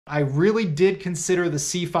I really did consider the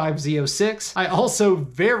C5 Z06. I also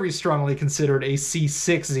very strongly considered a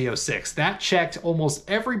C6 Z06. That checked almost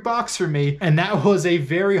every box for me, and that was a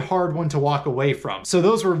very hard one to walk away from. So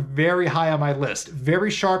those were very high on my list.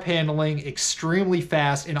 Very sharp handling, extremely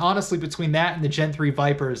fast, and honestly, between that and the Gen 3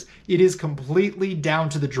 Vipers, it is completely down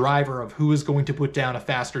to the driver of who is going to put down a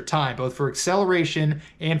faster time, both for acceleration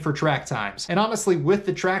and for track times. And honestly, with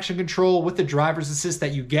the traction control, with the driver's assist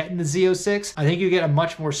that you get in the Z06, I think you get a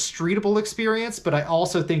much more streetable experience, but I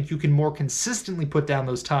also think you can more consistently put down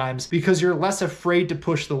those times because you're less afraid to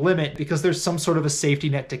push the limit because there's some sort of a safety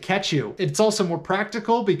net to catch you. It's also more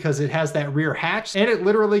practical because it has that rear hatch and it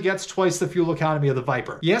literally gets twice the fuel economy of the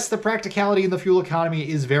Viper. Yes, the practicality in the fuel economy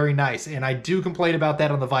is very nice, and I do complain about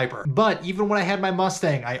that on the Viper. But even when I had my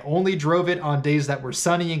Mustang, I only drove it on days that were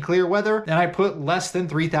sunny and clear weather, and I put less than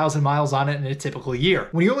 3,000 miles on it in a typical year.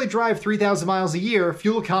 When you only drive 3,000 miles a year,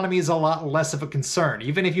 fuel economy is a lot less of a concern.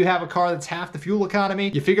 Even if you have a car that's half the fuel economy,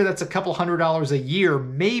 you figure that's a couple $100 a year,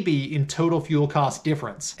 maybe, in total fuel cost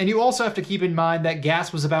difference. And you also have to keep in mind that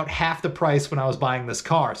gas was about half the price when I was buying this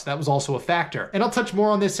car, so that was also a factor. And I'll touch more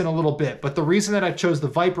on this in a little bit, but the reason that I chose the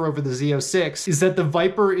Viper over the Z06 is that the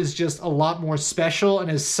Viper is just a lot more special and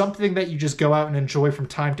is something that you just go out and enjoy from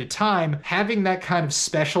time to time. Having that kind of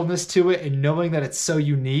specialness to it and knowing that it's so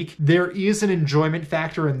unique, there is an enjoyment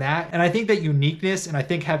factor in that. And I think that uniqueness, and I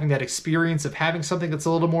think having that experience of having something that's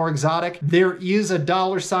a little more exotic, there is a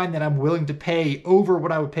dollar sign that I'm willing to pay over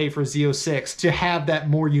what I would pay for a Z06 to have that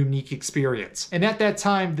more unique experience. And at that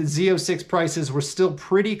time, the Z06 prices were still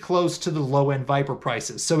pretty close to the low-end Viper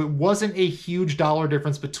prices, so it wasn't a huge dollar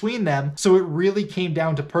difference between them, so it really came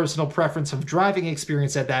down to personal preference of driving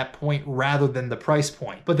experience at that point rather than the price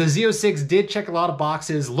point. But the Z06 did check a lot of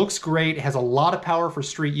boxes, looks great, has a lot of power for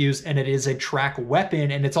street use, and it is a track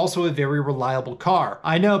weapon, and it's also a very reliable car.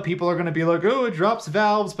 I know people are going to be like, oh, it drops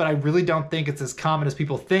valves, but I really don't think it's as common as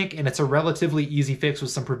people think, and it's a relatively easy fix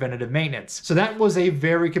with some preventative maintenance. So that was a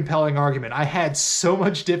very compelling argument. I had so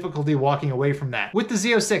much difficulty walking away from that. With the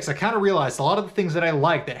Z06, I kind of realized a lot of the things that I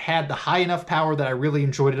liked that had the high enough power that I really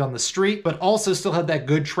enjoyed it on the street, but also still had that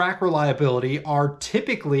good track reliability, are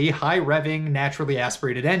typically high revving, naturally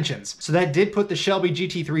aspirated engines. So that did put the Shelby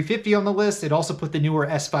GT350 on the list. It also put the newer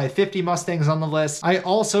S550 Mustangs on the list. I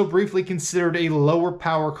also briefly considered a lower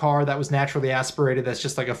power car that was naturally aspirated that's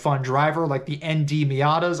just like a fun driver, like the ND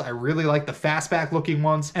Miatas. I really like the fastback looking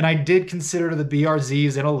ones, and I did consider the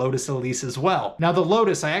BRZs and a Lotus Elise as well. Now the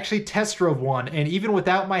Lotus, I actually test drove one, and even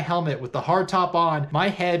without my helmet, with the hard top on, my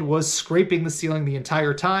head was scraping the ceiling the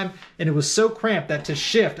entire time, and it was so cramped that to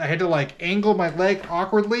shift, I had to like angle my leg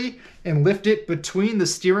awkwardly and lift it between the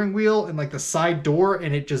steering wheel and like the side door,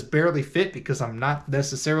 and it just barely fit because I'm not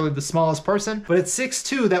necessarily the smallest person. But at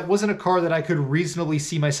 6'2", that wasn't a car that I could reasonably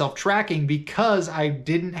see myself tracking because I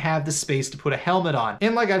didn't have the space to put a helmet on.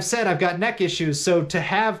 And like I've said, I've got neck issues, so to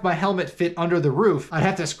have my helmet fit under the roof, I'd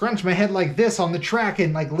have to scrunch my head like this on the track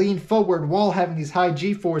and like lean forward while having these high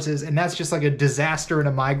G-forces, and that's just like a disaster and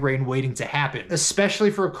a migraine waiting to happen. Especially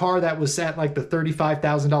for a car that was at like the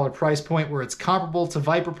 $35,000 price point where it's comparable to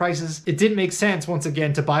Viper prices. It didn't make sense, once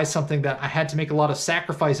again, to buy something that I had to make a lot of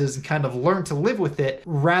sacrifices and kind of learn to live with it,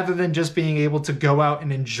 rather than just being able to go out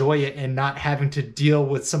and enjoy it and not having to deal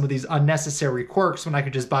with some of these unnecessary quirks when I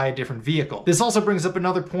could just buy a different vehicle. This also brings up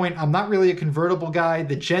another point. I'm not really a convertible guy.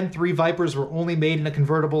 The Gen 3 Vipers were only made in a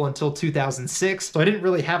convertible until 2006, so I didn't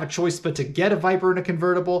really have a choice but to get a Viper in a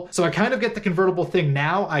convertible. So I kind of get the convertible thing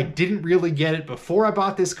now. I didn't really get it before I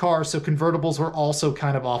bought this car, so convertibles were also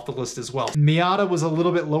kind of off the list as well. Miata was a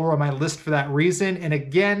little bit lower on my list for that reason, and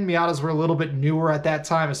again, Miatas were a little bit newer at that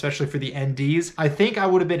time, especially for the NDs. I think I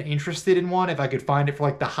would have been interested in one if I could find it for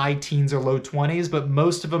like the high teens or low 20s, but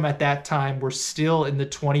most of them at that time were still in the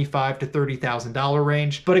 $25,000 to $30,000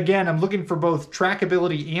 range. But again, I'm looking for both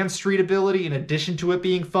trackability and streetability in addition to it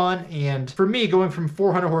being fun, and for me, going from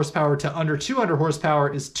 400 horsepower to under 200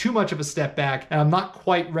 horsepower is too much of a step back, and I'm not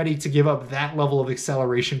quite ready to give up that level of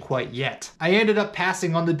acceleration quite yet. I ended up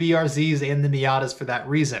passing on the BRZs and the Miatas for that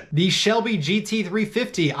reason. The Shelby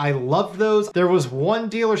GT350, I loved those. There was one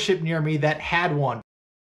dealership near me that had one,